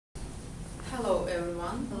Hello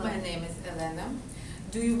everyone, Hello. My name is Elena.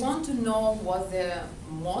 Do you want to know what the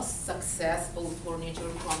most successful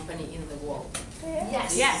furniture company in the world?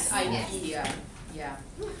 Yes. It's Ikea. Yeah.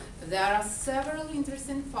 There are several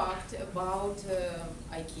interesting facts about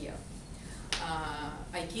Ikea.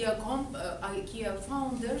 Ikea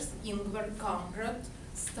founders Ingvar Kamprad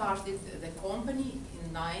started the company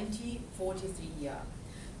in 1943.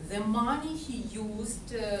 The money he used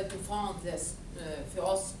to found this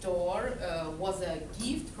first store was a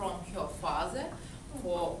gift from her father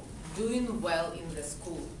for doing well in the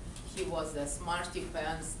school. He was a smarty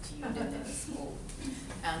pants student in the school.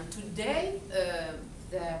 And today,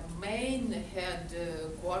 the main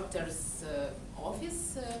headquarters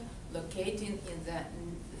office located in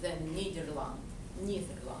the Netherlands,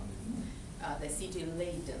 the city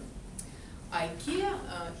Leiden. Ikea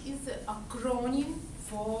is an acronym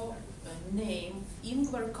for name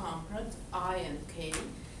Ingvar Kamprad, I and K,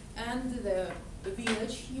 and the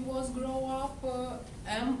village he was grow up,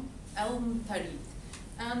 Elmtarit,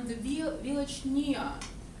 and the village near,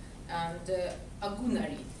 and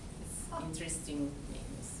Agunarit. It's interesting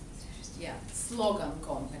names. Yeah, slogan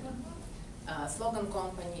company. Slogan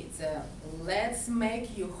company is let's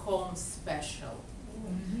make your home special.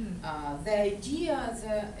 The idea,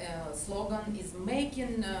 the slogan is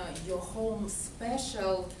making your home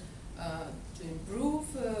special to improve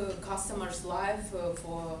customers' life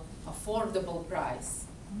for affordable price,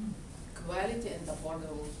 quality and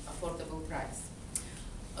affordable price.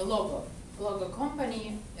 A logo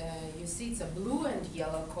company, you see it's a blue and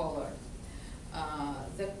yellow color.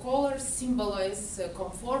 The colors symbolize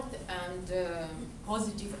comfort and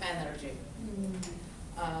positive energy.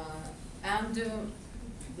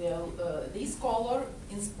 This color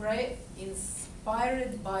inspired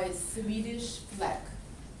by Swedish flag.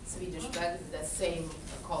 Swedish flag is the same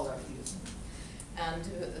color used. And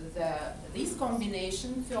this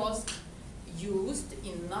combination first used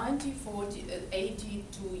in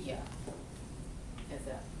 1982 year.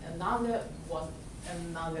 Another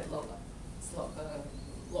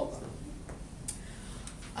logo.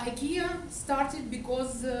 Ikea started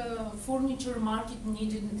because furniture market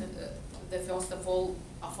needed first of all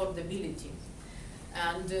affordability,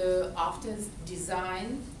 and after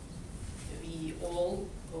design we all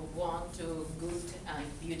want good and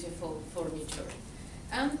beautiful furniture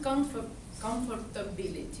and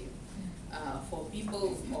comfortability for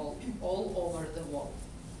people all over the world.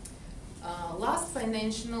 Last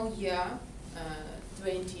financial year,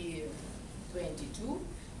 2022,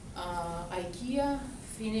 Ikea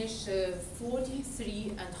finished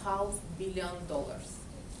 $43.5 billion.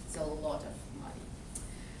 It's a lot of money.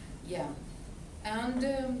 Yeah, and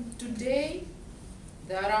today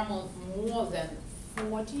there are more than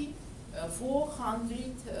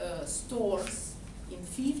 400 stores in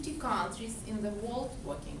 50 countries in the world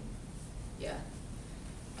working. Yeah,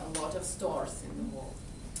 a lot of stores in the world.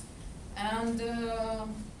 And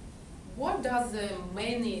what does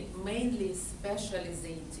mainly specialize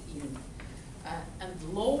in? And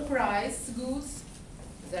low price goods,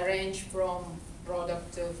 they range from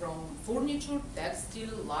product from furniture,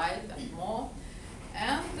 textile, light and more.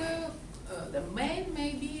 And the main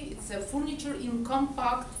maybe it's a furniture in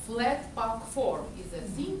compact flat pack form, is a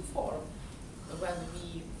thin form when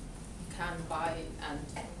we can buy and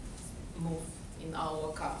move in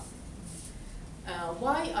our car.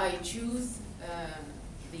 Why I choose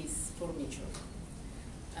this furniture?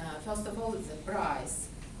 First of all, it's the price.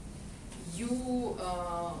 You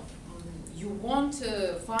want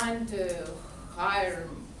to find higher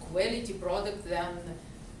quality product than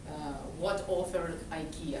what offered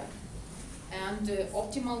Ikea. And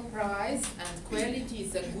optimal price and quality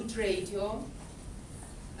is a good ratio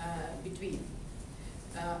between.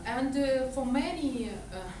 For many,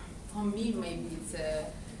 for me maybe it's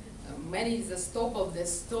many is the stop of the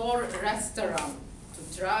store restaurant to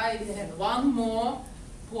try. And one more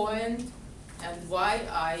point and why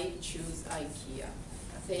I choose Ikea.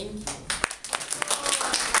 Thank you.